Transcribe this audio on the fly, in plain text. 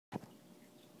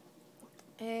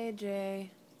Hey Jay,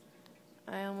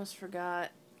 I almost forgot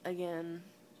again.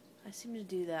 I seem to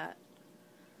do that.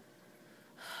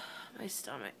 My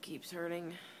stomach keeps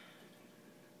hurting.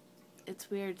 It's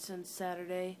weird since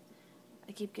Saturday.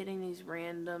 I keep getting these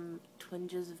random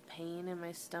twinges of pain in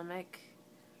my stomach.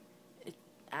 It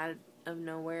out of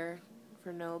nowhere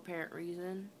for no apparent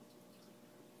reason.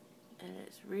 And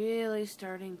it's really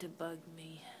starting to bug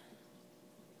me.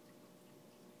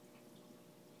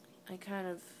 I kind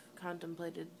of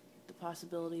contemplated the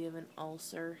possibility of an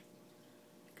ulcer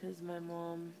because my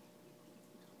mom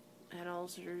had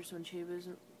ulcers when she was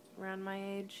around my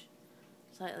age,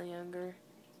 slightly younger.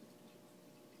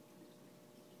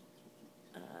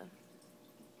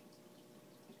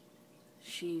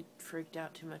 She freaked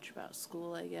out too much about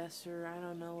school, I guess, or I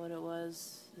don't know what it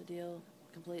was, the deal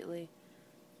completely.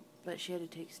 But she had to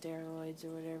take steroids or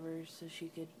whatever so she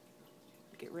could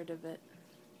get rid of it.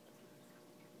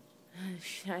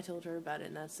 I told her about it,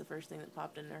 and that's the first thing that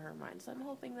popped into her mind, so I'm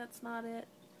hoping that's not it.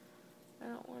 I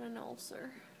don't want an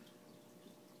ulcer.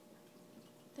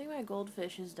 I think my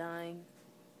goldfish is dying.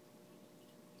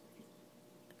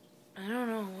 I don't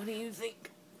know, what do you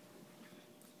think?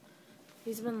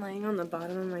 He's been laying on the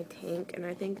bottom of my tank, and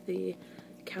I think the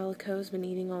calico's been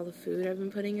eating all the food I've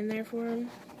been putting in there for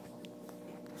him.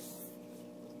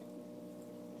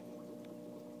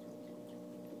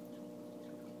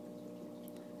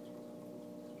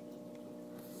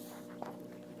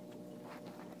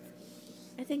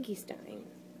 I think he's dying.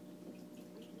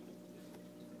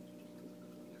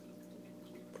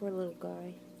 Poor little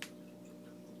guy.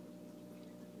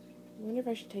 I wonder if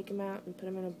I should take him out and put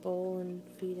him in a bowl and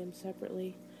feed him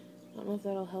separately. I don't know if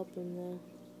that'll help him though.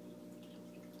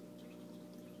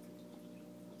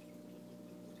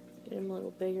 Get him a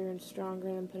little bigger and stronger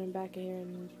and then put him back here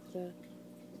in the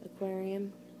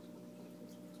aquarium.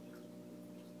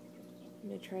 I'm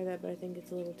gonna try that, but I think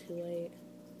it's a little too late.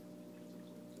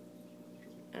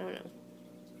 I don't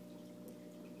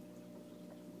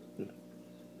know.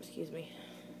 Excuse me.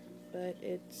 But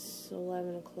it's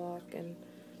 11 o'clock and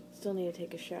still need to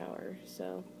take a shower,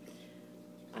 so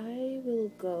I will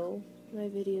go. My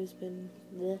video's been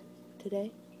bleh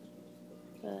today,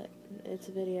 but it's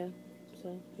a video,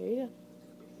 so here you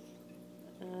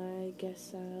go. I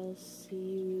guess I'll see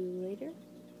you later.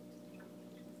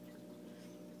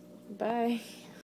 Bye.